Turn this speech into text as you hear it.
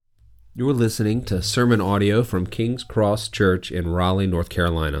You're listening to sermon audio from King's Cross Church in Raleigh, North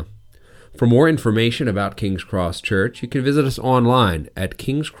Carolina. For more information about King's Cross Church, you can visit us online at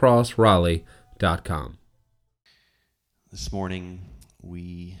kingscrossraleigh.com. This morning,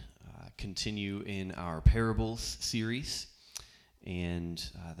 we continue in our parables series, and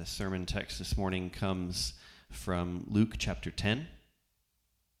the sermon text this morning comes from Luke chapter 10,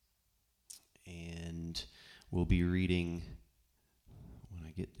 and we'll be reading when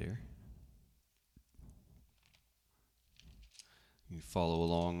I get there. You follow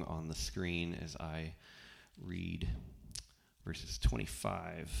along on the screen as I read verses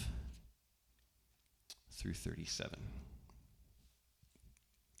 25 through 37.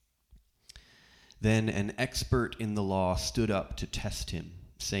 Then an expert in the law stood up to test him,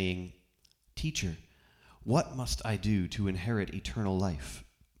 saying, "Teacher, what must I do to inherit eternal life?"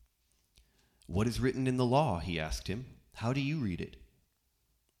 "What is written in the law?" he asked him. "How do you read it?"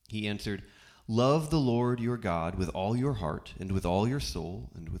 He answered, "Love the Lord your God with all your heart, and with all your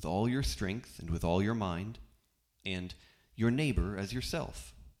soul, and with all your strength, and with all your mind, and your neighbor as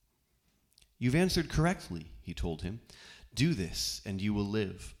yourself." "You've answered correctly," he told him. "Do this, and you will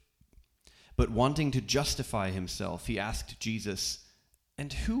live." But wanting to justify himself, he asked Jesus,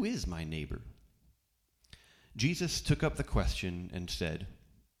 "And who is my neighbor?" Jesus took up the question and said,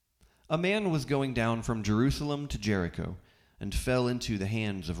 "A man was going down from Jerusalem to Jericho and fell into the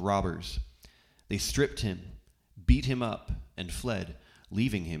hands of robbers. They stripped him, beat him up, and fled,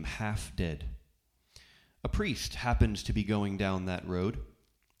 leaving him half dead. A priest happened to be going down that road.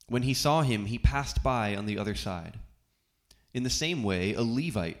 When he saw him, he passed by on the other side. In the same way, a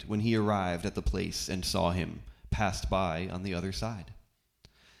Levite, when he arrived at the place and saw him, passed by on the other side.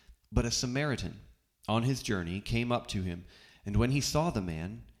 But a Samaritan, on his journey, came up to him, and when he saw the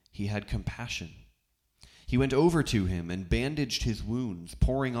man, he had compassion. He went over to him and bandaged his wounds,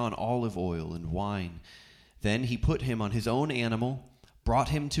 pouring on olive oil and wine. Then he put him on his own animal, brought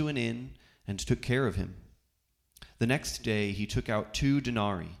him to an inn, and took care of him. The next day he took out 2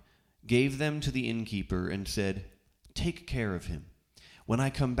 denarii, gave them to the innkeeper, and said, 'Take care of him. When I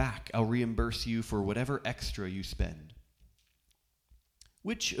come back, I'll reimburse you for whatever extra you spend.'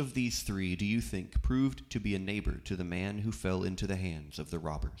 Which of these 3 do you think proved to be a neighbor to the man who fell into the hands of the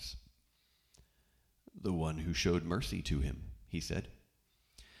robbers?" "The one who showed mercy to him," he said.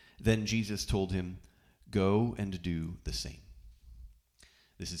 Then Jesus told him, "Go and do the same."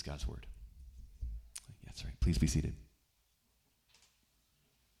 This is God's word. That's right. Please be seated.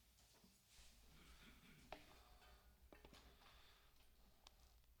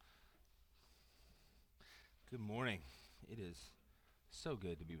 Good morning. It is so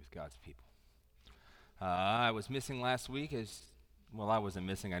good to be with God's people. I was missing last week I wasn't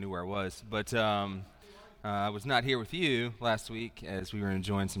missing. I knew where I was, but I was not here with you last week as we were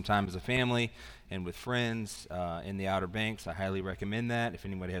enjoying some time as a family and with friends in the Outer Banks. I highly recommend that if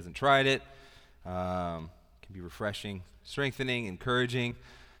anybody hasn't tried it. It can be refreshing, strengthening, encouraging.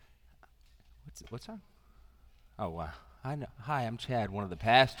 What's on? Oh, wow. I know. Hi, I'm Chad, one of the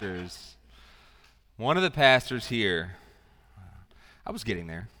pastors. One of the pastors here. I was getting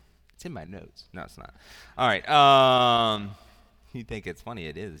there. It's in my notes. No, it's not. All right. You think it's funny.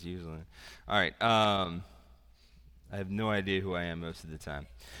 It is, usually. All right. I have no idea who I am most of the time.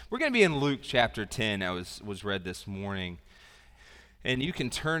 We're going to be in Luke chapter 10. That was read this morning. And you can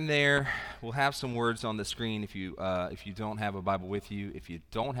turn there. We'll have some words on the screen if you don't have a Bible with you. If you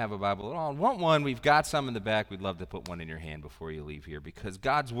don't have a Bible at all and want one, we've got some in the back. We'd love to put one in your hand before you leave here because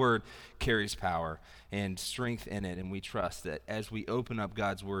God's Word carries power and strength in it. And we trust that as we open up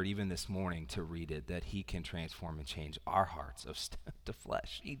God's Word, even this morning, to read it, that He can transform and change our hearts of stone to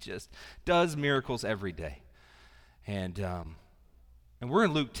flesh. He just does miracles every day. And we're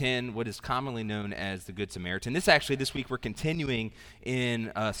in Luke 10, what is commonly known as the Good Samaritan. This week we're continuing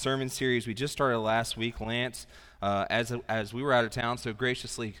in a sermon series we just started last week. Lance, as we were out of town, so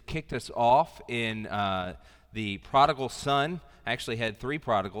graciously kicked us off in the prodigal son. Actually had 3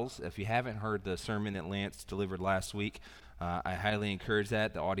 prodigals. If you haven't heard the sermon that Lance delivered last week, I highly encourage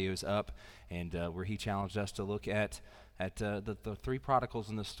that. The audio's up, and where he challenged us to look at the 3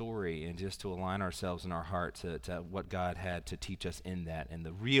 prodigals in the story and just to align ourselves in our heart to what God had to teach us in that and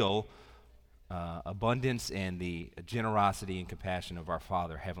the real abundance and the generosity and compassion of our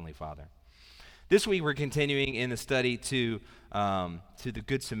Father, Heavenly Father. This week we're continuing in the study to the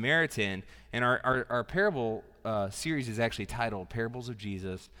Good Samaritan, and our parable series is actually titled Parables of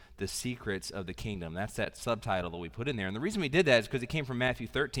Jesus, The Secrets of the Kingdom. That's that subtitle that we put in there. And the reason we did that is because it came from Matthew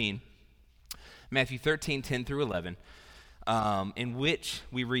 13, 10 through 11. In which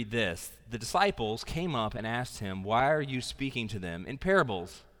we read this: the disciples came up and asked him, "Why are you speaking to them in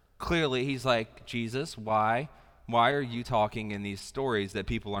parables?" clearly he's like, Jesus, why are you talking in these stories that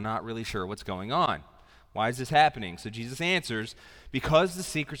people are not really sure what's going on? Why is this happening? So Jesus answers, because the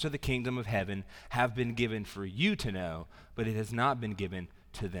secrets of the kingdom of heaven have been given for you to know, but it has not been given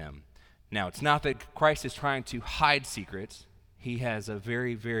to them. Now, it's not that Christ is trying to hide secrets. He has a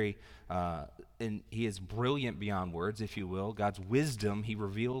very, very, and he is brilliant beyond words, if you will. God's wisdom he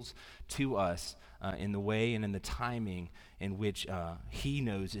reveals to us in the way and in the timing in which he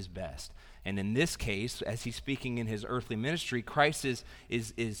knows is best. And in this case, as he's speaking in his earthly ministry, Christ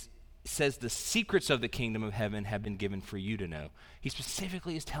says the secrets of the kingdom of heaven have been given for you to know. He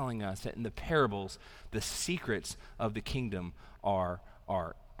specifically is telling us that in the parables, the secrets of the kingdom are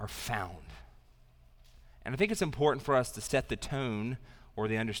found. And I think it's important for us to set the tone or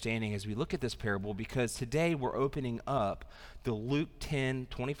the understanding as we look at this parable, because today we're opening up the Luke 10,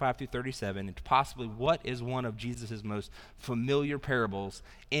 25 through 37, and possibly what is one of Jesus' most familiar parables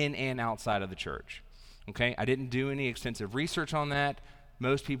in and outside of the church. Okay, I didn't do any extensive research on that.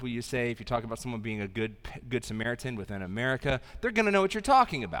 Most people, you say, if you talk about someone being a good Samaritan within America, they're going to know what you're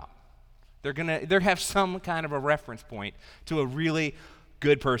talking about. They have some kind of a reference point to a really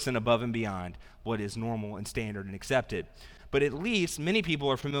good person above and beyond what is normal and standard and accepted. But at least many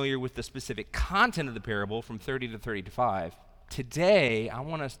people are familiar with the specific content of the parable from 30 to 35. Today, I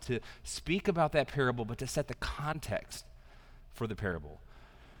want us to speak about that parable, but to set the context for the parable.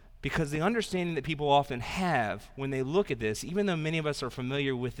 Because the understanding that people often have when they look at this, even though many of us are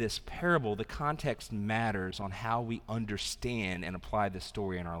familiar with this parable, the context matters on how we understand and apply this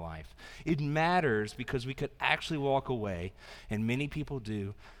story in our life. It matters because we could actually walk away, and many people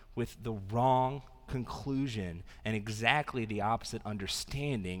do, with the wrong conclusion and exactly the opposite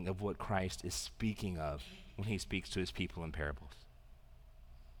understanding of what Christ is speaking of when he speaks to his people in parables.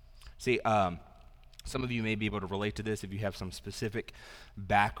 See, some of you may be able to relate to this if you have some specific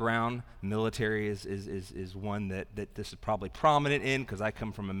background. Military is one that this is probably prominent in, because I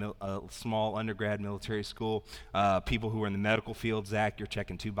come from a small undergrad military school. People who are in the medical field, Zach, you're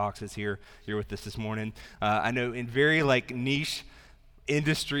checking 2 boxes here. You're with us this morning. I know in very niche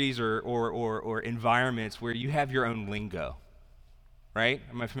industries or environments where you have your own lingo, right?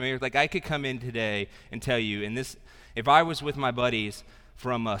 Am I familiar? I could come in today and tell you, if I was with my buddies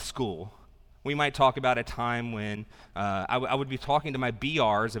from school, we might talk about a time when I would be talking to my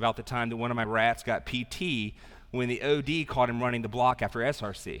BRs about the time that one of my rats got PT when the OD caught him running the block after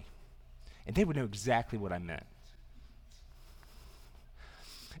SRC. And they would know exactly what I meant.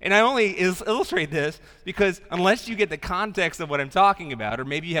 And I only illustrate this because unless you get the context of what I'm talking about, or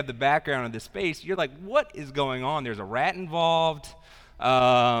maybe you have the background of the space, you're like, what is going on? There's a rat involved.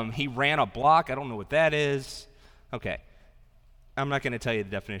 He ran a block. I don't know what that is. Okay. I'm not going to tell you the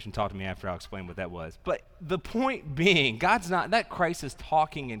definition. Talk to me after I'll explain what that was. But the point being, God's not, that Christ is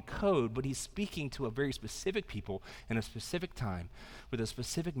talking in code, but he's speaking to a very specific people in a specific time with a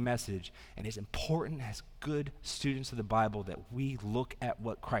specific message. And it's important as good students of the Bible that we look at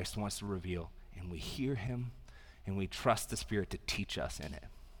what Christ wants to reveal, and we hear him, and we trust the Spirit to teach us in it.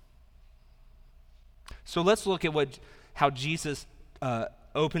 So let's look at how Jesus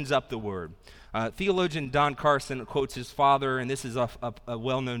opens up the word. Theologian Don Carson quotes his father, and this is a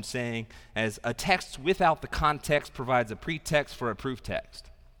well-known saying, as a text without the context provides a pretext for a proof text.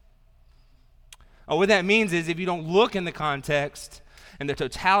 What that means is if you don't look in the context and the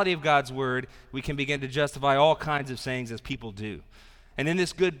totality of God's word, we can begin to justify all kinds of sayings as people do. And in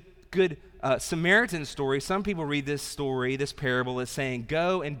this good Samaritan story, some people read this story, this parable, as saying,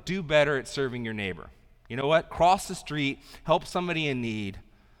 go and do better at serving your neighbor. You know what? Cross the street, help somebody in need.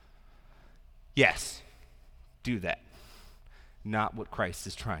 Yes, do that. Not what Christ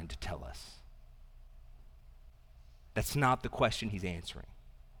is trying to tell us. That's not the question he's answering.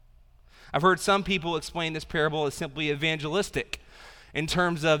 I've heard some people explain this parable as simply evangelistic, in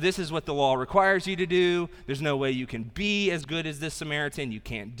terms of this is what the law requires you to do. There's no way you can be as good as this Samaritan. You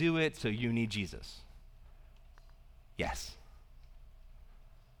can't do it, so you need Jesus. Yes.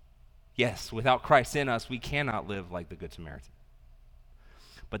 Yes, without Christ in us, we cannot live like the Good Samaritan.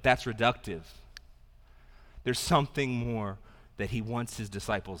 But that's reductive. There's something more that he wants his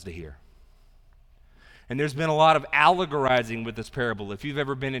disciples to hear. And there's been a lot of allegorizing with this parable. If you've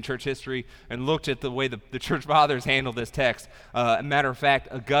ever been in church history and looked at the way the church fathers handle this text, a matter of fact,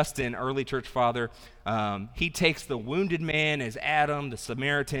 Augustine, early church father, he takes the wounded man as Adam, the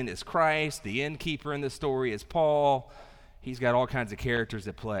Samaritan as Christ, the innkeeper in the story as Paul. He's got all kinds of characters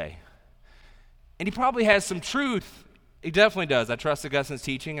at play. And he probably has some truth. He definitely does. I trust Augustine's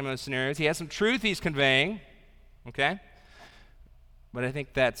teaching in most scenarios. He has some truth he's conveying, okay? But I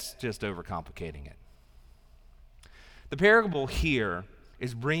think that's just overcomplicating it. The parable here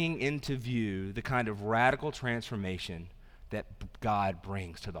is bringing into view the kind of radical transformation that God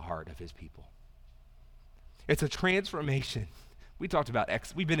brings to the heart of his people. It's a transformation. We talked about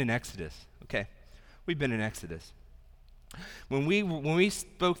we've been in Exodus, okay? We've been in Exodus. When we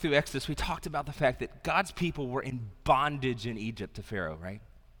spoke through Exodus, we talked about the fact that God's people were in bondage in Egypt to Pharaoh, right?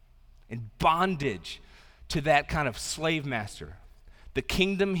 In bondage to that kind of slave master. The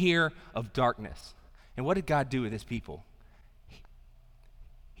kingdom here of darkness. And what did God do with his people?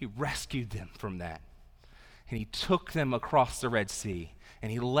 He rescued them from that. And he took them across the Red Sea.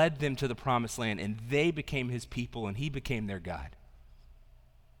 And he led them to the promised land. And they became his people and he became their God.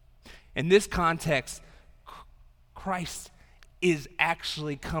 In this context, Christ is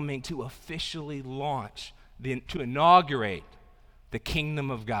actually coming to officially launch, to inaugurate the kingdom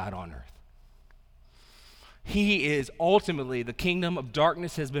of God on earth. He is ultimately, the kingdom of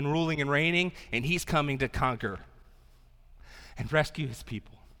darkness has been ruling and reigning, and he's coming to conquer and rescue his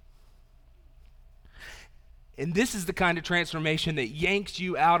people. And this is the kind of transformation that yanks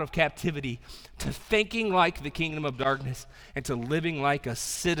you out of captivity to thinking like the kingdom of darkness and to living like a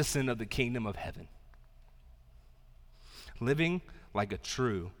citizen of the kingdom of heaven. Living like a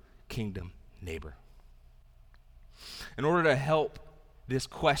true kingdom neighbor. In order to help this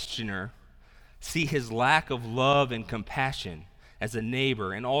questioner see his lack of love and compassion as a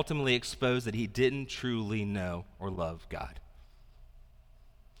neighbor and ultimately expose that he didn't truly know or love God.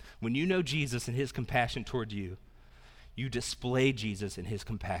 When you know Jesus and his compassion toward you, you display Jesus and his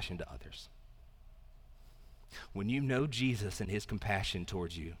compassion to others. When you know Jesus and his compassion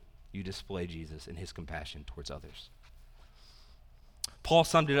towards you, you display Jesus and his compassion towards others. Paul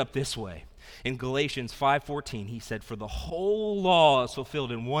summed it up this way. In Galatians 5:14, he said, "For the whole law is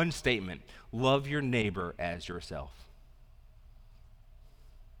fulfilled in one statement, love your neighbor as yourself."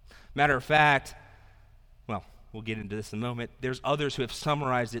 Matter of fact, well, we'll get into this in a moment. There's others who have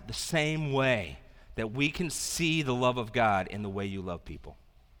summarized it the same way, that we can see the love of God in the way you love people.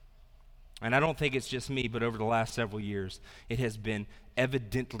 And I don't think it's just me, but over the last several years, it has been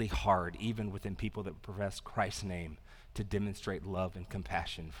evidently hard, even within people that profess Christ's name, to demonstrate love and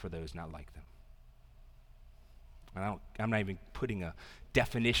compassion for those not like them. I'm not even putting a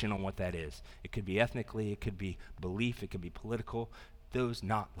definition on what that is. It could be ethnically, it could be belief, it could be political, those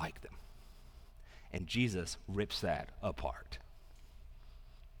not like them. And Jesus rips that apart.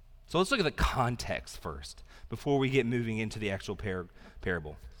 So let's look at the context first, before we get moving into the actual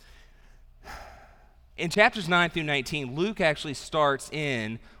parable. In chapters 9 through 19, Luke actually starts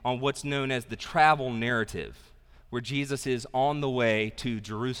in on what's known as the travel narrative, where Jesus is on the way to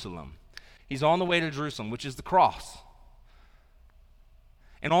Jerusalem. He's on the way to Jerusalem, which is the cross.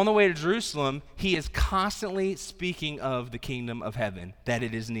 And on the way to Jerusalem, he is constantly speaking of the kingdom of heaven, that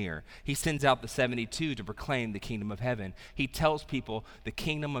it is near. He sends out the 72 to proclaim the kingdom of heaven. He tells people the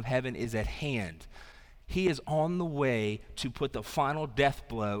kingdom of heaven is at hand. He is on the way to put the final death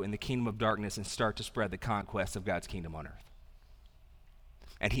blow in the kingdom of darkness and start to spread the conquest of God's kingdom on earth.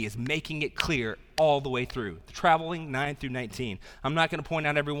 And he is making it clear all the way through. Traveling 9 through 19. I'm not going to point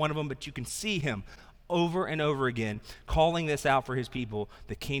out every one of them, but you can see him over and over again calling this out for his people.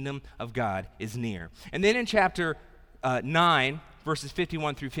 The kingdom of God is near. And then in chapter 9, verses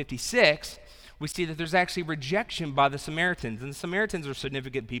 51 through 56, we see that there's actually rejection by the Samaritans. And the Samaritans are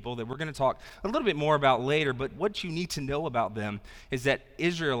significant people that we're going to talk a little bit more about later. But what you need to know about them is that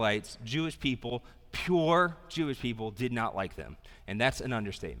Israelites, Jewish people, pure Jewish people, did not like them. And that's an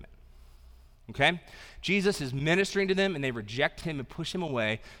understatement. Okay? Jesus is ministering to them, and they reject him and push him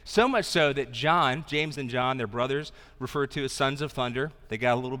away, so much so that James and John, their brothers, referred to as sons of thunder. They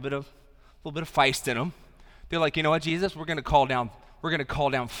got a little bit of feist in them. They're like, you know what, Jesus, we're going to call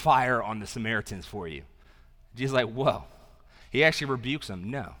down fire on the Samaritans for you. Jesus is like, whoa. He actually rebukes them.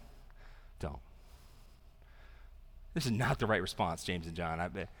 No, don't. This is not the right response, James and John. I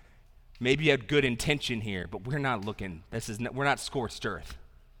bet. Maybe you had good intention here, but we're not looking. We're not scorched earth.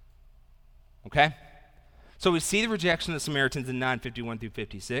 Okay? So we see the rejection of the Samaritans in 9:51 through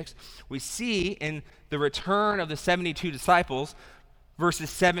 56. We see in the return of the 72 disciples, verses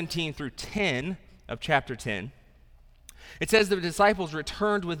 17 through 10 of chapter 10. It says the disciples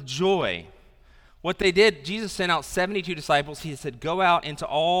returned with joy. What they did, Jesus sent out 72 disciples. He said, go out into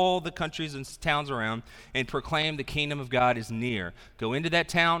all the countries and towns around and proclaim the kingdom of God is near. Go into that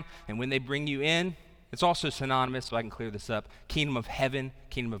town, and when they bring you in, it's also synonymous, so I can clear this up. Kingdom of heaven,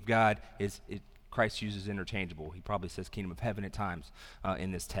 kingdom of God, Christ uses interchangeable. He probably says kingdom of heaven at times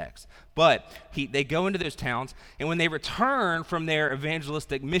in this text. But they go into those towns, and when they return from their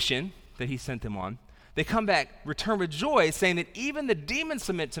evangelistic mission that he sent them on, they come back, return with joy, saying that even the demons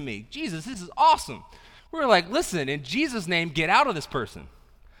submit to me. Jesus, this is awesome. We're like, listen, in Jesus' name, get out of this person.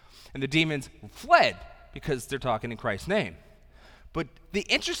 And the demons fled because they're talking in Christ's name. But the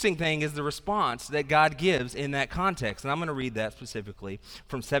interesting thing is the response that God gives in that context. And I'm going to read that specifically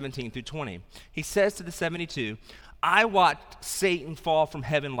from 17 through 20. He says to the 72, I watched Satan fall from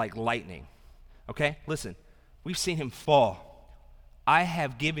heaven like lightning. Okay, listen, we've seen him fall. I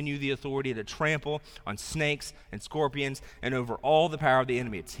have given you the authority to trample on snakes and scorpions and over all the power of the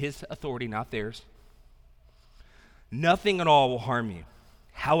enemy. It's his authority, not theirs. Nothing at all will harm you.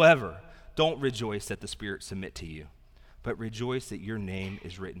 However, don't rejoice that the spirits submit to you, but rejoice that your name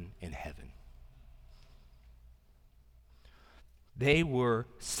is written in heaven. They were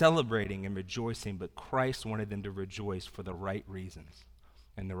celebrating and rejoicing, but Christ wanted them to rejoice for the right reasons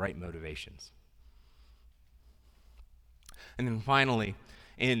and the right motivations. And then finally,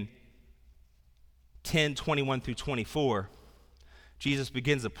 in 10:21 through 24, Jesus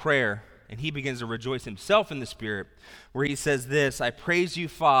begins a prayer, and he begins to rejoice himself in the Spirit, where he says this, I praise you,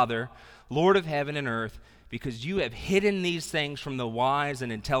 Father, Lord of heaven and earth, because you have hidden these things from the wise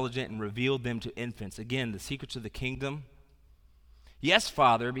and intelligent and revealed them to infants. Again, the secrets of the kingdom. Yes,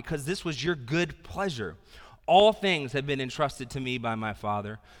 Father, because this was your good pleasure. All things have been entrusted to me by my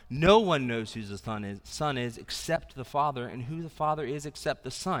Father. No one knows who the Son is except the Father, and who the Father is except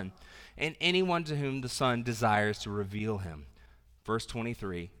the Son, and anyone to whom the Son desires to reveal him. Verse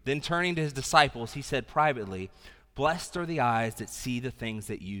 23, then turning to his disciples, he said privately, blessed are the eyes that see the things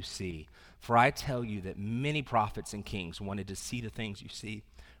that you see. For I tell you that many prophets and kings wanted to see the things you see,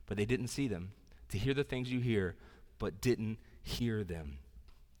 but they didn't see them, to hear the things you hear, but didn't hear them.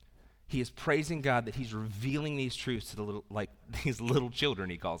 He is praising God that he's revealing these truths to these little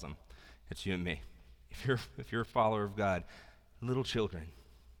children, he calls them. It's you and me. If you're a follower of God, little children.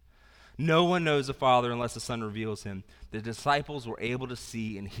 No one knows the Father unless the Son reveals him. The disciples were able to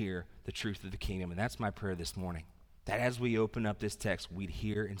see and hear the truth of the kingdom, and that's my prayer this morning, that as we open up this text, we'd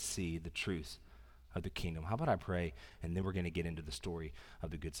hear and see the truth of the kingdom. How about I pray, and then we're going to get into the story of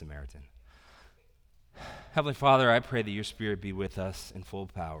the Good Samaritan. Heavenly Father, I pray that your Spirit be with us in full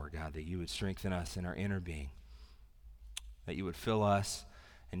power, God, that you would strengthen us in our inner being, that you would fill us,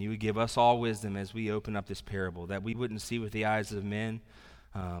 and you would give us all wisdom as we open up this parable, that we wouldn't see with the eyes of men,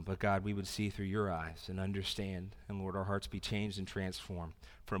 but God, we would see through your eyes and understand, and Lord, our hearts be changed and transformed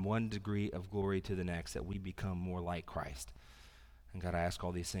from one degree of glory to the next, that we become more like Christ. And God, I ask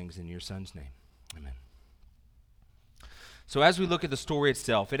all these things in your Son's name. Amen. So as we look at the story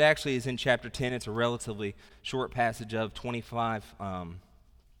itself, it actually is in chapter 10. It's a relatively short passage of 25,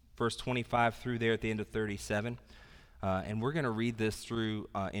 verse 25 through there at the end of 37. And we're going to read this through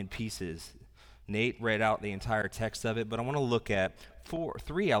in pieces. Nate read out the entire text of it, but I want to look at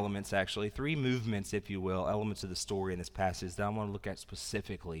three elements, actually, three movements, if you will, elements of the story in this passage that I want to look at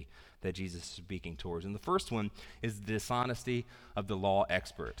specifically that Jesus is speaking towards. And the first one is the dishonesty of the law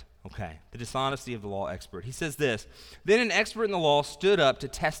expert. Okay, the dishonesty of the law expert. He says this, then an expert in the law stood up to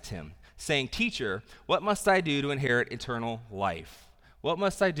test him, saying, Teacher, what must I do to inherit eternal life? What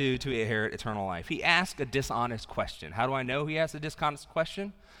must I do to inherit eternal life? He asked a dishonest question. How do I know he asked a dishonest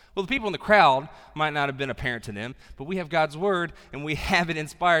question? Well, the people in the crowd might not have been apparent to them, but we have God's word, and we have it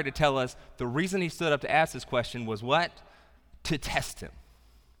inspired to tell us the reason he stood up to ask this question was what? To test him.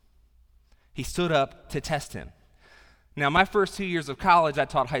 He stood up to test him. Now, my first 2 years of college, I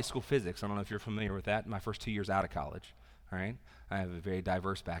taught high school physics. I don't know if you're familiar with that. My first 2 years out of college, all right? I have a very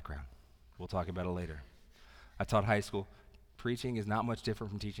diverse background. We'll talk about it later. I taught high school. Preaching is not much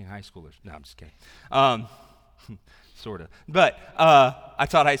different from teaching high schoolers. No, I'm just kidding. Sort of. But I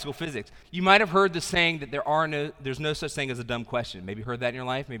taught high school physics. You might have heard the saying that there's no such thing as a dumb question. Maybe you heard that in your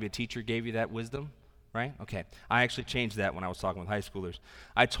life. Maybe a teacher gave you that wisdom, right? Okay. I actually changed that when I was talking with high schoolers.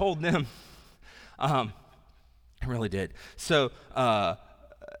 I told them, I really did. So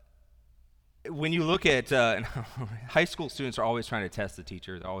when you look at high school students are always trying to test the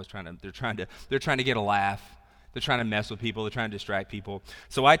teacher. They're trying to get a laugh. They're trying to mess with people. They're trying to distract people.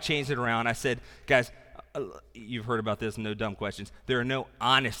 So I changed it around. I said, guys, you've heard about this, no dumb questions. There are no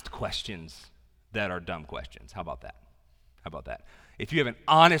honest questions that are dumb questions. How about that? If you have an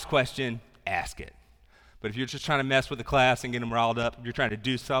honest question, ask it. But if you're just trying to mess with the class and get them riled up, if you're trying to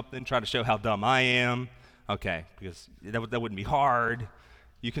do something, try to show how dumb I am, okay, because that wouldn't be hard.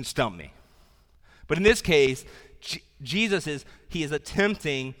 You can stump me. But in this case, Jesus is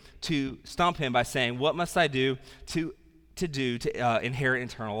attempting to stump him by saying, what must I do to inherit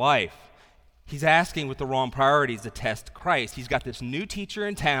eternal life? He's asking with the wrong priorities to test Christ. He's got this new teacher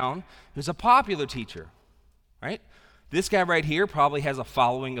in town who's a popular teacher, right? This guy right here probably has a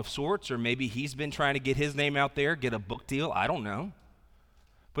following of sorts, or maybe he's been trying to get his name out there, get a book deal. I don't know.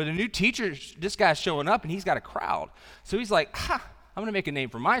 But a new teacher, this guy's showing up and he's got a crowd. So he's like, I'm going to make a name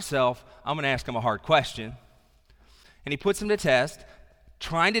for myself. I'm going to ask him a hard question. And he puts him to test,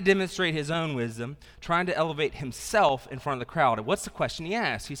 trying to demonstrate his own wisdom, trying to elevate himself in front of the crowd. And what's the question he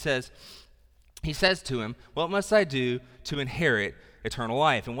asks? He says to him, what must I do to inherit eternal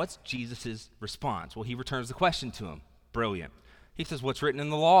life? And what's Jesus' response? Well, he returns the question to him. Brilliant. He says, what's written in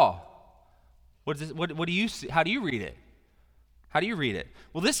the law? What do you see? How do you read it? How do you read it?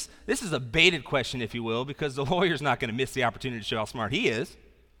 Well, this is a baited question, if you will, because the lawyer's not going to miss the opportunity to show how smart he is.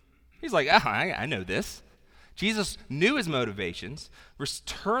 He's like, I know this. Jesus knew his motivations,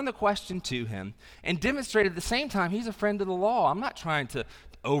 returned the question to him, and demonstrated at the same time he's a friend of the law. I'm not trying to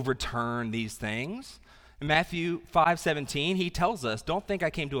overturn these things. In Matthew 5:17, he tells us, don't think I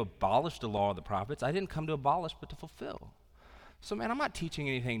came to abolish the law of the prophets. I didn't come to abolish, but to fulfill. So, man, I'm not teaching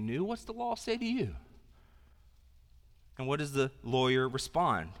anything new. What's the law say to you? And what does the lawyer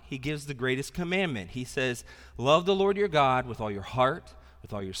respond? He gives the greatest commandment. He says, love the Lord your God with all your heart,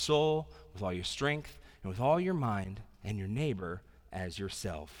 with all your soul, with all your strength, and with all your mind, and your neighbor as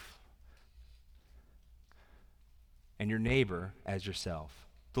yourself. And your neighbor as yourself.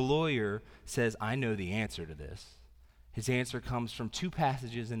 The lawyer says, I know the answer to this. His answer comes from two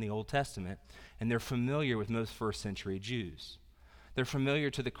passages in the Old Testament, and they're familiar with most first century Jews. They're familiar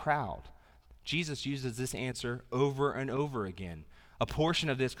to the crowd. Jesus uses this answer over and over again. A portion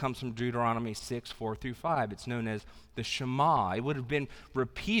of this comes from Deuteronomy 6:4-5. It's known as the Shema. It would have been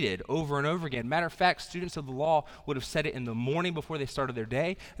repeated over and over again. Matter of fact, students of the law would have said it in the morning before they started their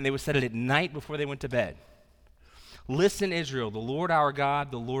day, and they would say it at night before they went to bed. Listen, Israel, the Lord our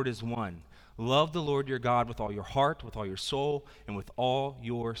God, the Lord is one. Love the Lord your God with all your heart, with all your soul, and with all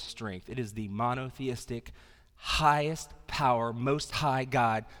your strength. It is the monotheistic, highest power, most high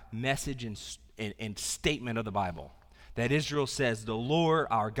God message and statement of the Bible. That Israel says, the Lord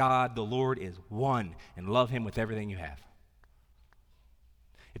our God, the Lord is one, and love him with everything you have.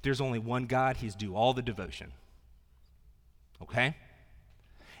 If there's only one God, he's due all the devotion. Okay?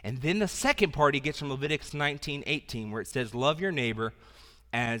 And then the second part he gets from Leviticus 19:18, where it says, love your neighbor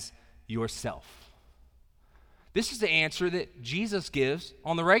as yourself. This is the answer that Jesus gives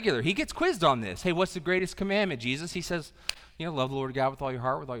on the regular. He gets quizzed on this. Hey, what's the greatest commandment, Jesus? He says, love the Lord God with all your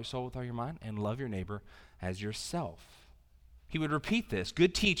heart, with all your soul, with all your mind, and love your neighbor as yourself. He would repeat this.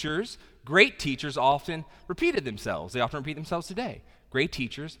 Good teachers, great teachers often repeated themselves. They often repeat themselves today. Great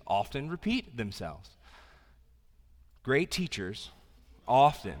teachers often repeat themselves. Great teachers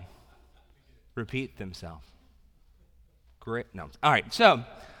often repeat themselves. Great. No. All right. So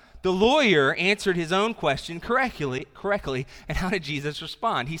the lawyer answered his own question correctly. And how did Jesus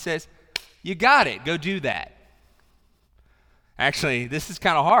respond? He says, you got it. Go do that. Actually, this is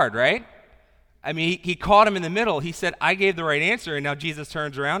kind of hard, right? I mean, he caught him in the middle. He said, I gave the right answer. And now Jesus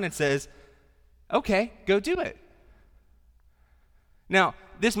turns around and says, okay, go do it. Now,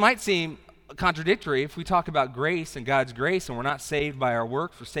 this might seem contradictory if we talk about grace and God's grace and we're not saved by our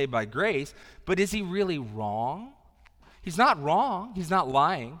works, we're saved by grace. But is he really wrong? He's not wrong. He's not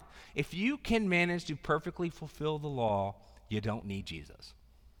lying. If you can manage to perfectly fulfill the law, you don't need Jesus.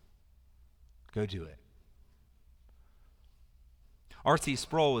 Go do it. R.C.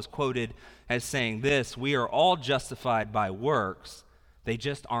 Sproul is quoted as saying this, we are all justified by works, they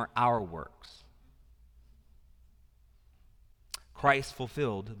just aren't our works. Christ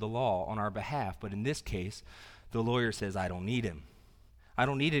fulfilled the law on our behalf, but in this case, the lawyer says, I don't need him. I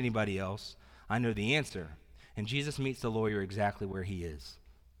don't need anybody else. I know the answer. And Jesus meets the lawyer exactly where he is.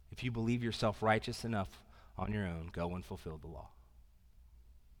 If you believe yourself righteous enough on your own, go and fulfill the law.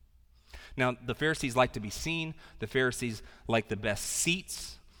 Now, the Pharisees like to be seen. The Pharisees like the best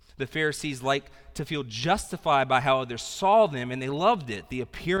seats. The Pharisees like to feel justified by how others saw them, and they loved it, the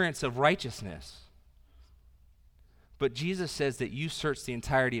appearance of righteousness. But Jesus says that you search the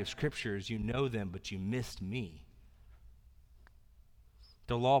entirety of Scriptures, you know them, but you missed me.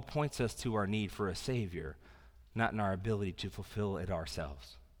 The law points us to our need for a Savior, not in our ability to fulfill it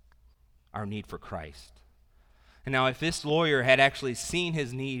ourselves. Our need for Christ. And now if this lawyer had actually seen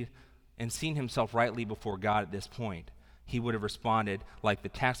his need and seen himself rightly before God at this point, he would have responded like the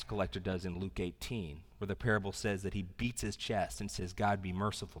tax collector does in Luke 18, where the parable says that he beats his chest and says, God, be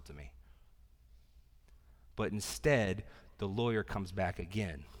merciful to me. But instead, the lawyer comes back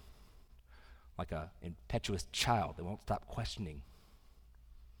again, like an impetuous child that won't stop questioning.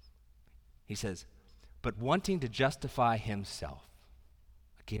 He says, but wanting to justify himself,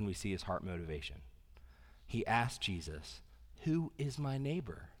 again we see his heart motivation. He asked Jesus, who is my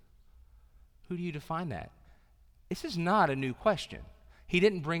neighbor? Who do you define that? This is not a new question. He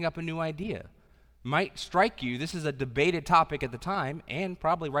didn't bring up a new idea. might strike you. This is a debated topic at the time and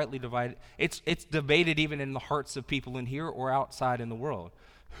probably rightly divided. It's debated even in the hearts of people in here or outside in the world.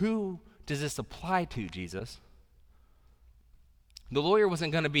 Who does this apply to, Jesus? The lawyer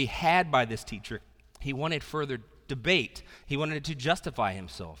wasn't going to be had by this teacher. He wanted further debate. He wanted to justify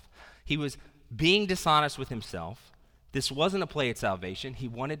himself. He was being dishonest with himself. This wasn't a play at salvation. He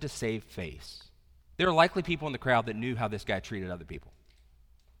wanted to save face. There are likely people in the crowd that knew how this guy treated other people.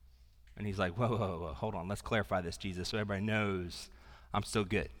 And he's like, whoa, hold on, let's clarify this, Jesus, so everybody knows I'm still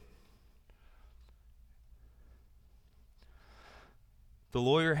good. The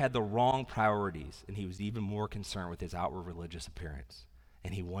lawyer had the wrong priorities, and he was even more concerned with his outward religious appearance.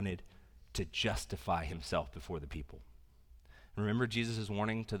 And he wanted to justify himself before the people. And remember Jesus'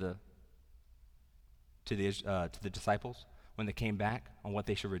 warning to the disciples when they came back on what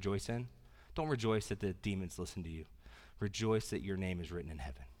they should rejoice in? Don't rejoice that the demons listen to you. Rejoice that your name is written in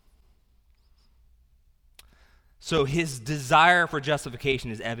heaven. So his desire for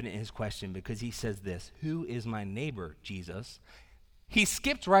justification is evident in his question because he says this, who is my neighbor, Jesus? He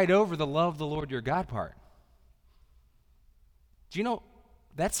skipped right over the love the Lord your God part. Do you know,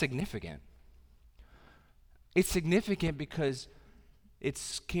 that's significant. It's significant because it's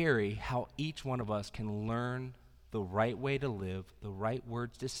scary how each one of us can learn the right way to live, the right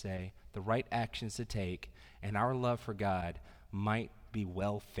words to say, the right actions to take, and our love for God might be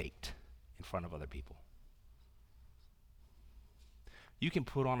well faked in front of other people. You can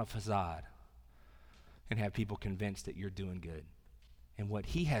put on a facade and have people convinced that you're doing good. And what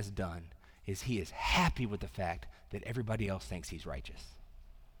he has done is he is happy with the fact that everybody else thinks he's righteous.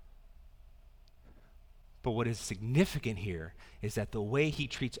 But what is significant here is that the way he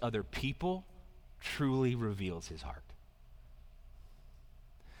treats other people truly reveals his heart.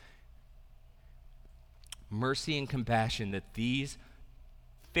 Mercy and compassion that these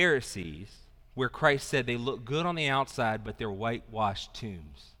Pharisees, where Christ said they look good on the outside, but they're whitewashed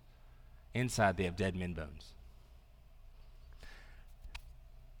tombs. Inside they have dead men bones.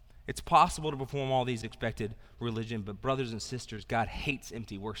 It's possible to perform all these expected religion, but brothers and sisters, God hates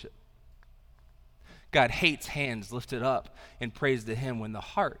empty worship. God hates hands lifted up in praise to him when the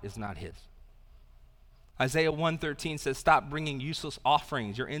heart is not his. Isaiah 1:13 says, stop bringing useless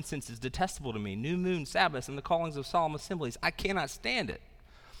offerings. Your incense is detestable to me. New moon, Sabbaths, and the callings of solemn assemblies. I cannot stand it.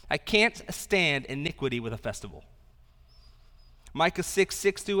 I can't stand iniquity with a festival. Micah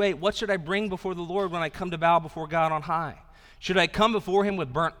 6:6-8, what should I bring before the Lord when I come to bow before God on high? Should I come before him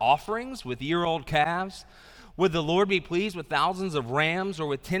with burnt offerings, with year-old calves? Would the Lord be pleased with thousands of rams or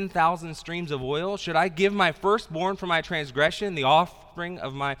with 10,000 streams of oil? Should I give my firstborn for my transgression, the offspring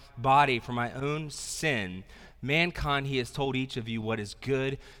of my body for my own sin? Mankind, he has told each of you what is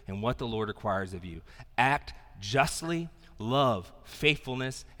good and what the Lord requires of you. Act justly, love,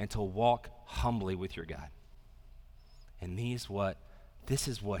 faithfulness, and to walk humbly with your God. And this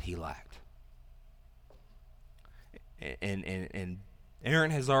is what he lacked. And Aaron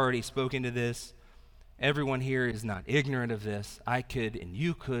has already spoken to this. Everyone here is not ignorant of this. I could and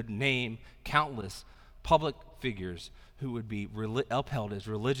you could name countless public figures who would be upheld as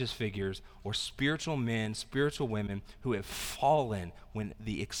religious figures or spiritual men, spiritual women who have fallen when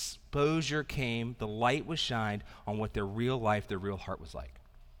the exposure came, the light was shined on what their real life, their real heart was like.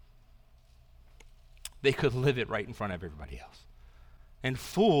 They could live it right in front of everybody else and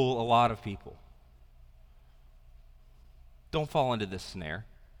fool a lot of people. Don't fall into this snare.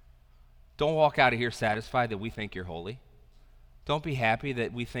 Don't walk out of here satisfied that we think you're holy. Don't be happy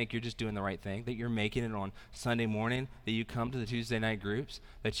that we think you're just doing the right thing, that you're making it on Sunday morning, that you come to the Tuesday night groups,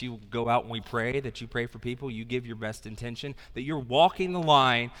 that you go out and we pray, that you pray for people, you give your best intention, that you're walking the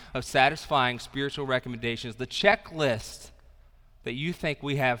line of satisfying spiritual recommendations, the checklist that you think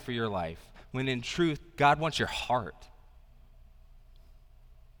we have for your life, when in truth, God wants your heart.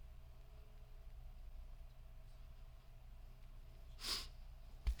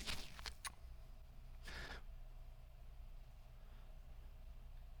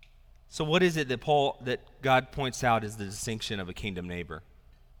 So what is it that God points out as the distinction of a kingdom neighbor?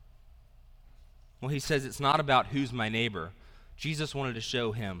 Well, he says it's not about who's my neighbor. Jesus wanted to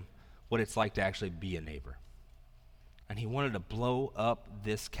show him what it's like to actually be a neighbor. And he wanted to blow up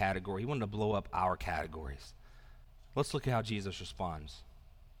this category. He wanted to blow up our categories. Let's look at how Jesus responds.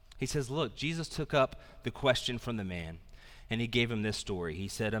 He says, look, Jesus took up the question from the man, and he gave him this story. He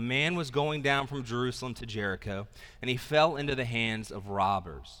said, a man was going down from Jerusalem to Jericho, and he fell into the hands of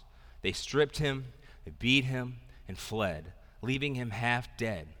robbers. They stripped him, they beat him, and fled, leaving him half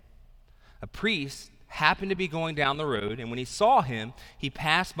dead. A priest happened to be going down the road, and when he saw him, he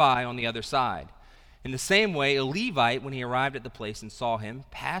passed by on the other side. In the same way, a Levite, when he arrived at the place and saw him,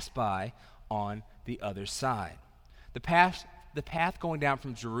 passed by on the other side. The path going down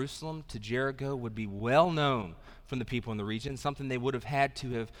from Jerusalem to Jericho would be well known from the people in the region, something they would have had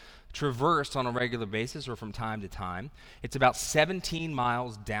to have traversed on a regular basis or from time to time. It's about 17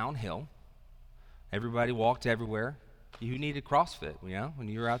 miles downhill. Everybody walked everywhere. You needed CrossFit, when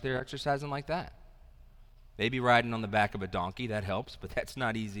you were out there exercising like that. Maybe riding on the back of a donkey, that helps, but that's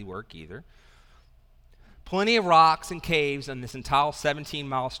not easy work either. Plenty of rocks and caves on this entire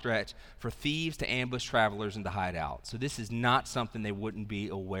 17-mile stretch for thieves to ambush travelers and to hide out. So this is not something they wouldn't be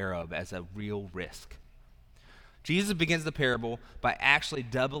aware of as a real risk. Jesus begins the parable by actually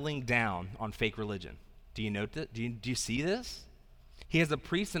doubling down on fake religion. Do you note that? Do you see this? He has a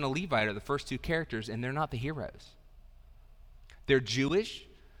priest and a Levite are the first two characters, and they're not the heroes. They're Jewish.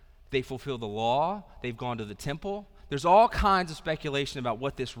 They fulfill the law. They've gone to the temple. There's all kinds of speculation about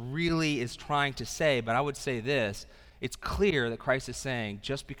what this really is trying to say, but I would say this. It's clear that Christ is saying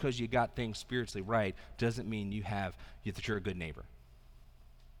just because you got things spiritually right doesn't mean that you're a good neighbor.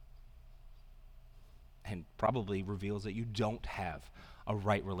 And probably reveals that you don't have a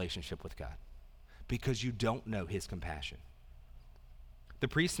right relationship with God because you don't know his compassion. The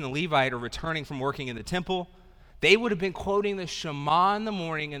priest and the Levite are returning from working in the temple. They would have been quoting the Shema in the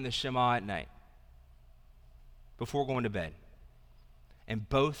morning and the Shema at night before going to bed. And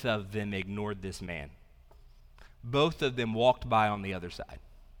both of them ignored this man. Both of them walked by on the other side.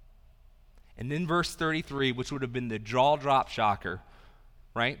 And then verse 33, which would have been the jaw drop shocker,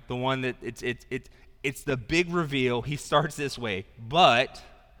 right? The one that it's the big reveal. He starts this way. But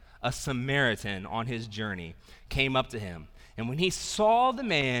a Samaritan on his journey came up to him. And when he saw the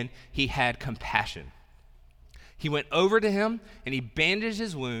man, he had compassion. He went over to him, and he bandaged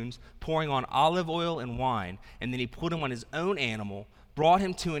his wounds, pouring on olive oil and wine, and then he put him on his own animal, brought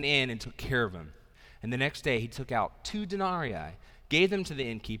him to an inn, and took care of him. And the next day he took out 2 denarii, gave them to the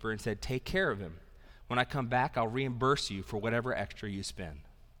innkeeper, and said, "Take care of him. When I come back, I'll reimburse you for whatever extra you spend."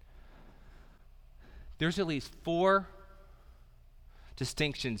 There's at least 4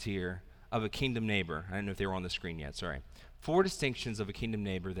 distinctions here of a kingdom neighbor. I don't know if they were on the screen yet, sorry. 4 distinctions of a kingdom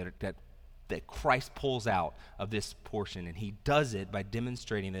neighbor that Christ pulls out of this portion, and he does it by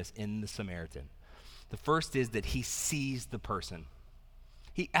demonstrating this in the Samaritan. The first is that he sees the person.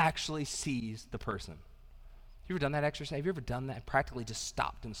 He actually sees the person. You ever done that exercise? Have you ever done that? Practically just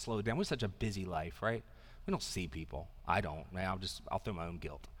stopped and slowed down. We have such a busy life, right? We don't see people. I don't. Man, I'll throw my own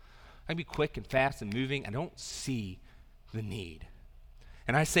guilt. I can be quick and fast and moving. I don't see the need.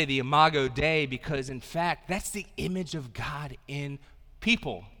 And I say the Imago Dei because, in fact, that's the image of God in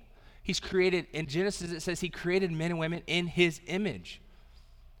people. He's created, in Genesis it says he created men and women in his image.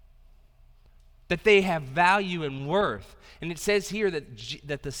 That they have value and worth. And it says here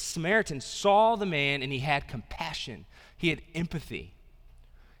that the Samaritan saw the man and he had compassion. He had empathy.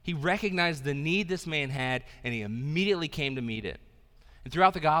 He recognized the need this man had and he immediately came to meet it. And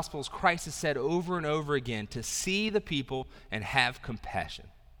throughout the Gospels, Christ has said over and over again to see the people and have compassion.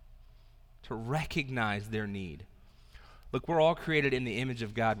 To recognize their need. Look, we're all created in the image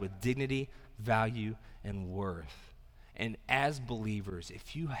of God with dignity, value, and worth. And as believers,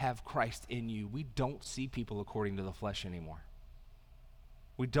 if you have Christ in you, we don't see people according to the flesh anymore.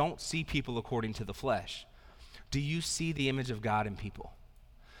 We don't see people according to the flesh. Do you see the image of God in people?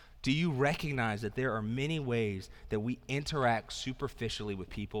 Do you recognize that there are many ways that we interact superficially with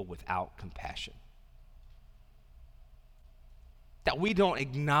people without compassion? That we don't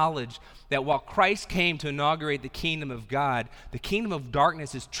acknowledge that while Christ came to inaugurate the kingdom of God, the kingdom of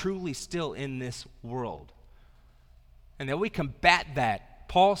darkness is truly still in this world. And that we combat that.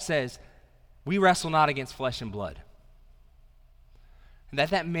 Paul says, we wrestle not against flesh and blood. And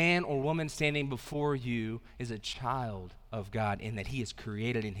that man or woman standing before you is a child of God and that he is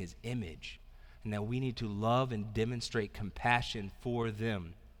created in his image. And that we need to love and demonstrate compassion for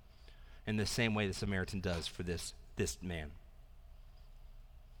them in the same way the Samaritan does for this man.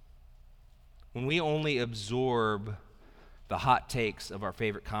 When we only absorb the hot takes of our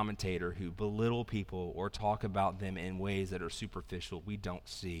favorite commentator who belittle people or talk about them in ways that are superficial, we don't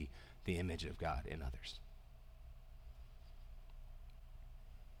see the image of God in others.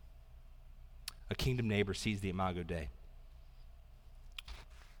 A kingdom neighbor sees the Imago Dei.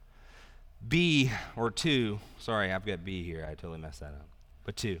 B, or 2, sorry, I've got B here. I totally messed that up.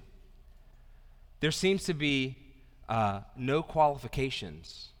 But 2, there seems to be no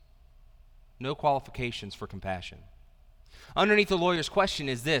qualifications for compassion. Underneath the lawyer's question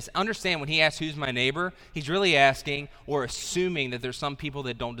is this. Understand when he asks, who's my neighbor, he's really asking or assuming that there's some people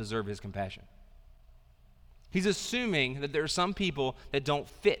that don't deserve his compassion. He's assuming that there are some people that don't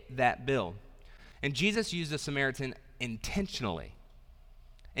fit that bill. And Jesus used the Samaritan intentionally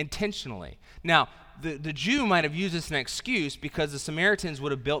intentionally. Now, the Jew might have used this as an excuse because the Samaritans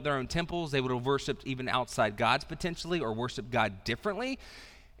would have built their own temples. They would have worshiped even outside gods potentially, or worshiped God differently.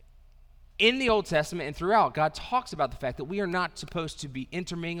 In the Old Testament and throughout, God talks about the fact that we are not supposed to be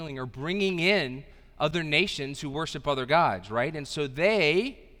intermingling or bringing in other nations who worship other gods, right? And so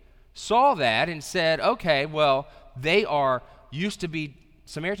they saw that and said, okay, well,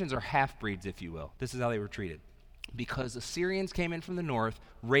 Samaritans are half-breeds, if you will. This is how they were treated. Because Assyrians came in from the north,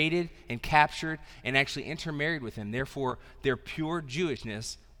 raided and captured and actually intermarried with them. Therefore, their pure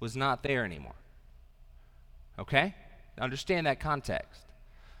Jewishness was not there anymore. Okay? Understand that context.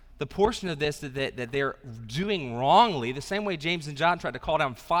 The portion of this that they're doing wrongly, the same way James and John tried to call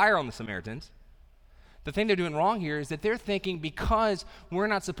down fire on the Samaritans, the thing they're doing wrong here is that they're thinking because we're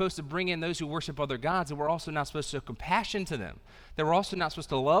not supposed to bring in those who worship other gods, that we're also not supposed to show compassion to them, that we're also not supposed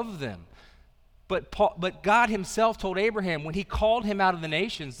to love them. But God himself told Abraham when he called him out of the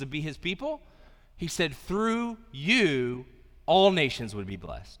nations to be his people, he said, through you, all nations would be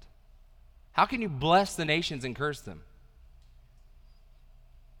blessed. How can you bless the nations and curse them?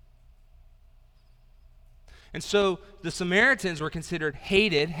 And so the Samaritans were considered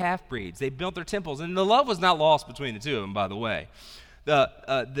hated half-breeds. They built their temples, and the love was not lost between the two of them, by the way.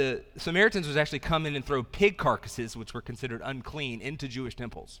 The Samaritans would actually come in and throw pig carcasses, which were considered unclean, into Jewish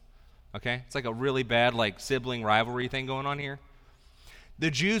temples. Okay? It's like a really bad sibling rivalry thing going on here. The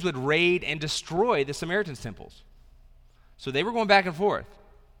Jews would raid and destroy the Samaritans' temples. So they were going back and forth.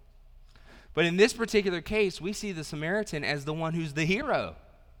 But in this particular case, we see the Samaritan as the one who's the hero.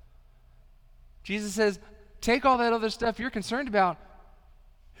 Jesus says, take all that other stuff you're concerned about.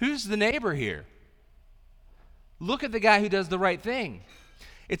 Who's the neighbor here? Look at the guy who does the right thing.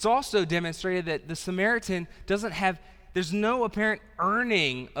 It's also demonstrated that the Samaritan there's no apparent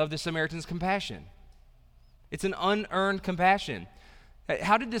earning of the Samaritan's compassion. It's an unearned compassion.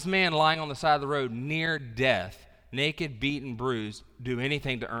 How did this man lying on the side of the road near death, naked, beaten, bruised, do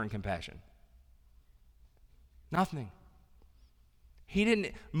anything to earn compassion? Nothing. He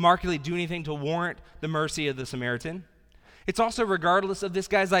didn't markedly do anything to warrant the mercy of the Samaritan. It's also regardless of this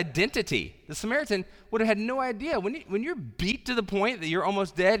guy's identity. The Samaritan would have had no idea. When you're beat to the point that you're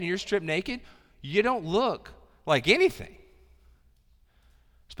almost dead and you're stripped naked, you don't look like anything,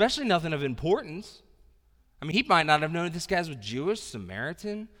 especially nothing of importance. I mean, he might not have known if this guy was Jewish,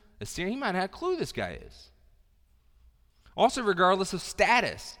 Samaritan, Assyrian. He might not have a clue this guy is. Also, regardless of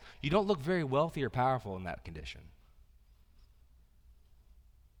status, you don't look very wealthy or powerful in that condition.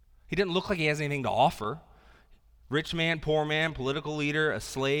 He didn't look like he has anything to offer. Rich man, poor man, political leader, a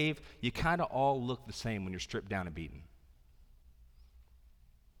slave, you kind of all look the same when you're stripped down and beaten.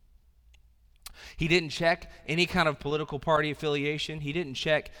 He didn't check any kind of political party affiliation. He didn't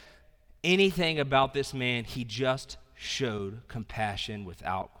check anything about this man. He just showed compassion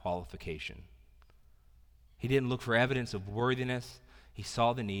without qualification. He didn't look for evidence of worthiness. He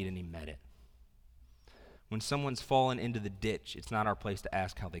saw the need and he met it. When someone's fallen into the ditch, it's not our place to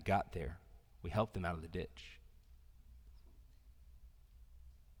ask how they got there. We help them out of the ditch.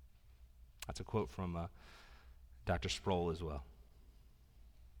 That's a quote from Dr. Sproul as well.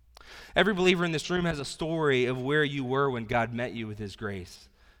 Every believer in this room has a story of where you were when God met you with his grace,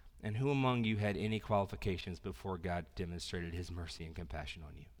 and who among you had any qualifications before God demonstrated his mercy and compassion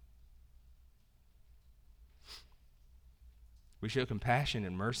on you. We show compassion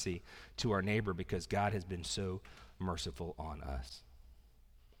and mercy to our neighbor because God has been so merciful on us.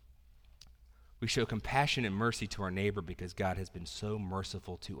 We show compassion and mercy to our neighbor because God has been so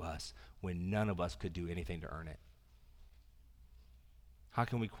merciful to us when none of us could do anything to earn it. How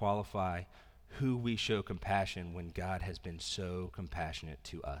can we qualify who we show compassion when God has been so compassionate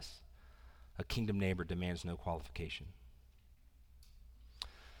to us? A kingdom neighbor demands no qualification.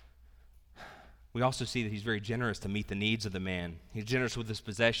 We also see that he's very generous to meet the needs of the man. He's generous with his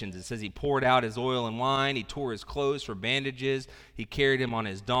possessions. It says he poured out his oil and wine. He tore his clothes for bandages. He carried him on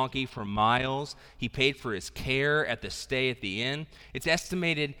his donkey for miles. He paid for his care at the stay at the inn. It's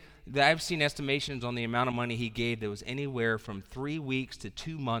estimated that I've seen estimations on the amount of money he gave that was anywhere from 3 weeks to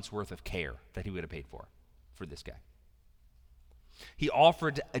 2 months worth of care that he would have paid for this guy. He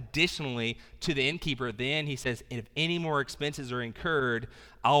offered additionally to the innkeeper at the inn, he says, if any more expenses are incurred,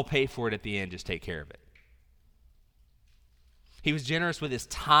 I'll pay for it at the end, just take care of it. He was generous with his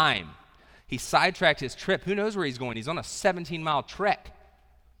time. He sidetracked his trip. Who knows where he's going? He's on a 17-mile trek.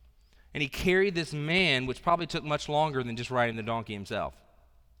 And he carried this man, which probably took much longer than just riding the donkey himself.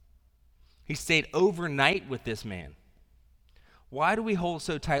 He stayed overnight with this man. Why do we hold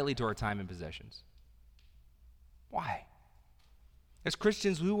so tightly to our time and possessions? Why? As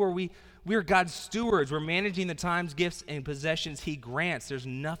Christians, who are we? We are God's stewards. We're managing the times, gifts, and possessions he grants. There's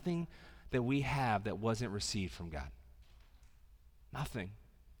nothing that we have that wasn't received from God. Nothing.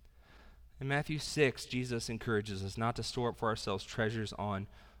 In Matthew 6, Jesus encourages us not to store up for ourselves treasures on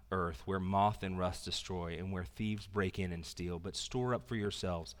earth where moth and rust destroy and where thieves break in and steal, but store up for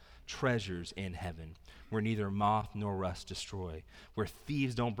yourselves treasures in heaven where neither moth nor rust destroy, where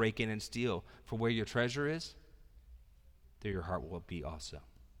thieves don't break in and steal. For where your treasure is, there your heart will be also.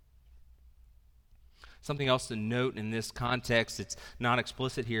 Something else to note in this context, it's not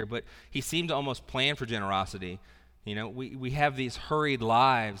explicit here, but he seemed to almost plan for generosity. You know, we have these hurried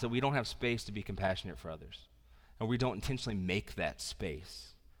lives that we don't have space to be compassionate for others, and we don't intentionally make that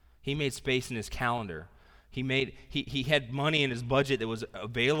space. He made space in his calendar. He had money in his budget that was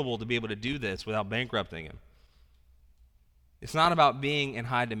available to be able to do this without bankrupting him. It's not about being in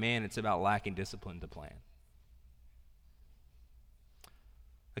high demand, it's about lacking discipline to plan.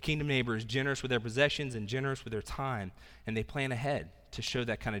 A kingdom neighbor is generous with their possessions and generous with their time, and they plan ahead to show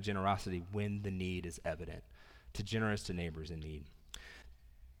that kind of generosity when the need is evident, generous to neighbors in need.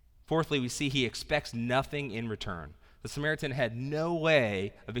 Fourthly, we see he expects nothing in return. The Samaritan had no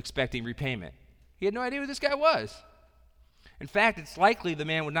way of expecting repayment. He had no idea who this guy was. In fact, it's likely the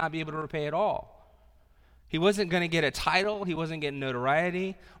man would not be able to repay at all. He wasn't going to get a title. He wasn't getting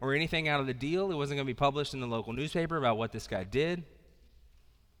notoriety or anything out of the deal. It wasn't going to be published in the local newspaper about what this guy did.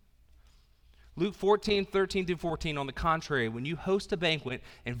 Luke 14:13-14, on the contrary, when you host a banquet,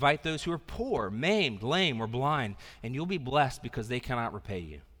 invite those who are poor, maimed, lame, or blind, and you'll be blessed because they cannot repay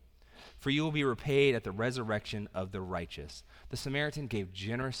you. For you will be repaid at the resurrection of the righteous. The Samaritan gave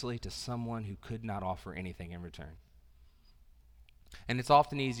generously to someone who could not offer anything in return. And it's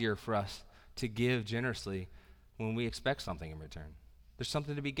often easier for us to give generously when we expect something in return. There's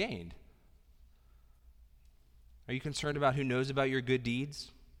something to be gained. Are you concerned about who knows about your good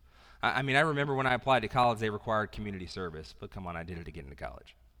deeds? I mean, I remember when I applied to college, they required community service. But come on, I did it to get into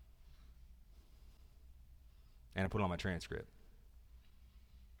college. And I put it on my transcript.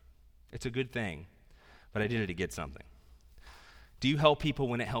 It's a good thing, but I did it to get something. Do you help people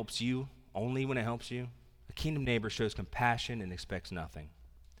when it helps you, only when it helps you? A kingdom neighbor shows compassion and expects nothing.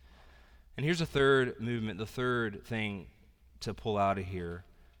 And here's a third movement, the third thing to pull out of here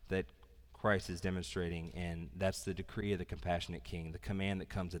that Christ is demonstrating, and that's the decree of the compassionate king, the command that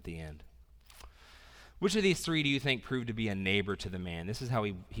comes at the end. Which of these three do you think proved to be a neighbor to the man? This is how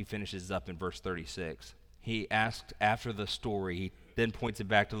he finishes up in verse 36. He asked after the story, he then points it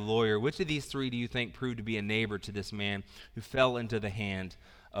back to the lawyer, which of these three do you think proved to be a neighbor to this man who fell into the hand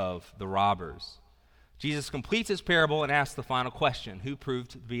of the robbers? Jesus completes his parable and asks the final question, who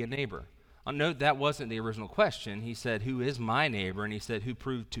proved to be a neighbor? Note that wasn't the original question. He said, who is my neighbor? And he said, who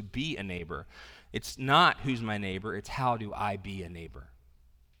proved to be a neighbor? It's not who's my neighbor, it's how do I be a neighbor?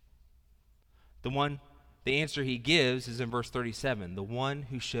 The answer he gives is in verse 37, the one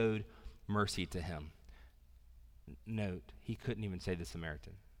who showed mercy to him. Note, he couldn't even say the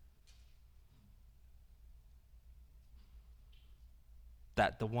Samaritan.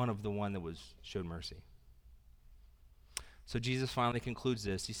 That the one that showed mercy. So Jesus finally concludes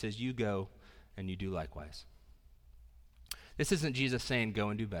this. He says, you go and you do likewise. This isn't Jesus saying go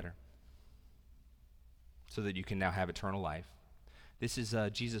and do better so that you can now have eternal life. This is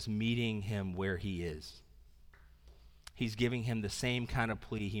Jesus meeting him where he is. He's giving him the same kind of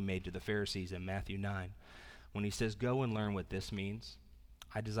plea he made to the Pharisees in Matthew 9 when he says, go and learn what this means.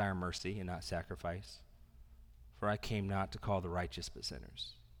 I desire mercy and not sacrifice, for I came not to call the righteous but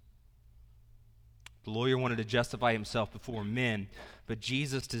sinners. The lawyer wanted to justify himself before men, but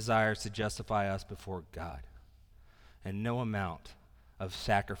Jesus desires to justify us before God. And no amount of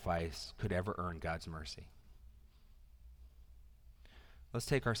sacrifice could ever earn God's mercy. Let's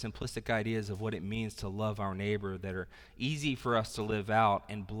take our simplistic ideas of what it means to love our neighbor that are easy for us to live out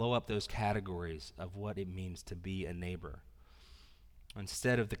and blow up those categories of what it means to be a neighbor.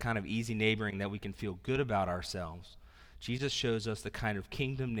 Instead of the kind of easy neighboring that we can feel good about ourselves, Jesus shows us the kind of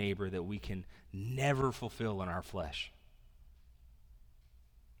kingdom neighbor that we can never fulfill in our flesh.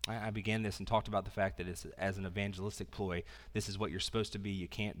 I began this and talked about the fact that it's as an evangelistic ploy. This is what you're supposed to be. You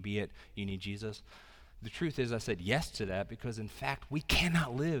can't be it. You need Jesus. The truth is I said yes to that because, in fact, we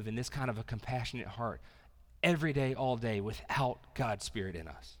cannot live in this kind of a compassionate heart every day, all day, without God's Spirit in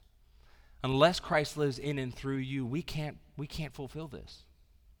us. Unless Christ lives in and through you, we can't fulfill this.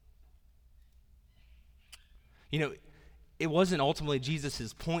 You know, it wasn't ultimately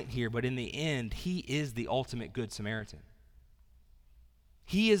Jesus' point here, but in the end, he is the ultimate Good Samaritan.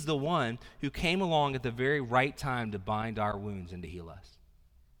 He is the one who came along at the very right time to bind our wounds and to heal us.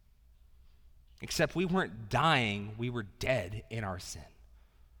 Except we weren't dying, we were dead in our sin.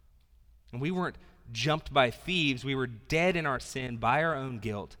 And we weren't jumped by thieves, we were dead in our sin by our own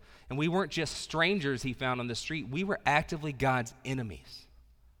guilt. And we weren't just strangers he found on the street, we were actively God's enemies.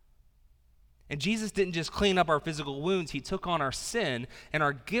 And Jesus didn't just clean up our physical wounds, he took on our sin and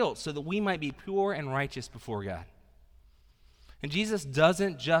our guilt so that we might be pure and righteous before God. And Jesus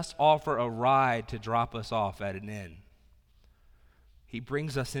doesn't just offer a ride to drop us off at an inn. He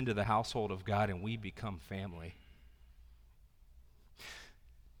brings us into the household of God and we become family.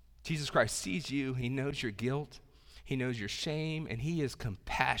 Jesus Christ sees you, he knows your guilt, he knows your shame, and he is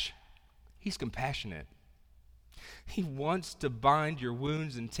compassionate. He's compassionate. He wants to bind your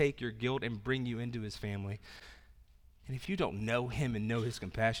wounds and take your guilt and bring you into his family. And if you don't know him and know his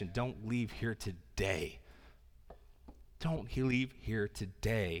compassion, don't leave here today. Don't leave here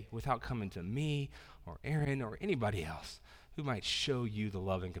today without coming to me or Aaron or anybody else who might show you the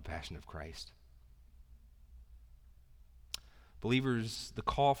love and compassion of Christ. Believers, the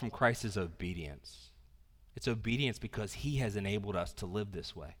call from Christ is obedience. It's obedience because he has enabled us to live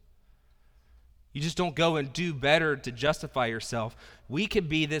this way. You just don't go and do better to justify yourself. We can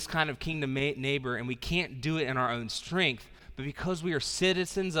be this kind of kingdom neighbor, and we can't do it in our own strength. But because we are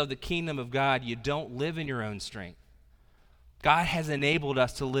citizens of the kingdom of God, you don't live in your own strength. God has enabled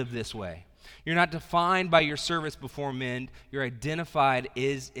us to live this way. You're not defined by your service before men. Your identity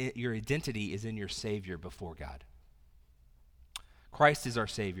is in your Savior before God. Christ is our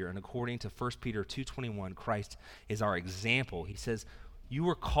Savior, and according to 1 Peter 2:21, Christ is our example. He says, you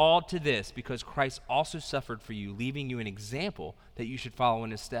were called to this because Christ also suffered for you, leaving you an example that you should follow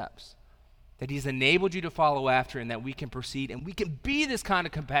in his steps. That he's enabled you to follow after and that we can proceed and we can be this kind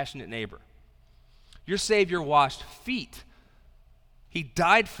of compassionate neighbor. Your Savior washed feet. He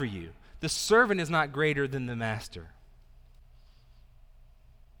died for you. The servant is not greater than the master.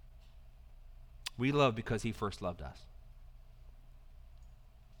 We love because he first loved us.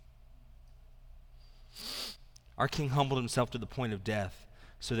 Our King humbled himself to the point of death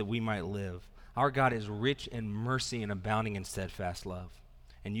so that we might live. Our God is rich in mercy and abounding in steadfast love.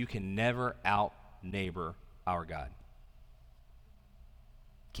 And you can never out-neighbor our God.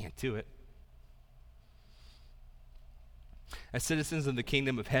 Can't do it. As citizens of the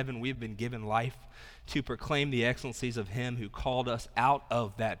kingdom of heaven, we have been given life to proclaim the excellencies of him who called us out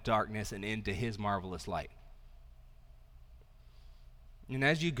of that darkness and into his marvelous light. And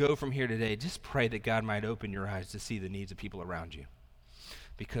as you go from here today, just pray that God might open your eyes to see the needs of people around you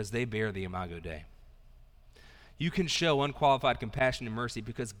because they bear the Imago Dei. You can show unqualified compassion and mercy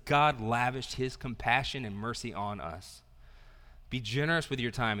because God lavished his compassion and mercy on us. Be generous with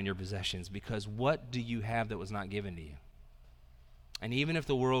your time and your possessions because what do you have that was not given to you? And even if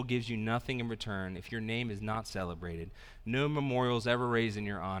the world gives you nothing in return, if your name is not celebrated, no memorials ever raised in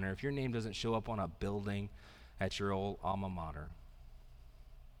your honor, if your name doesn't show up on a building at your old alma mater,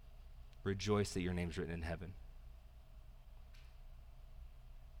 rejoice that your name's written in heaven.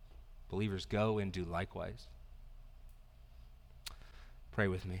 Believers, go and do likewise. Pray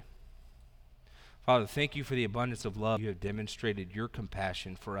with me. Father, thank you for the abundance of love you have demonstrated your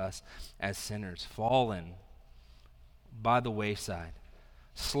compassion for us as sinners, fallen by the wayside,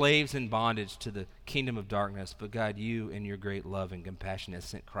 slaves in bondage to the kingdom of darkness. But God, you in your great love and compassion has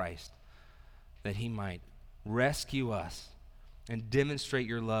sent Christ that he might rescue us and demonstrate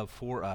your love for us.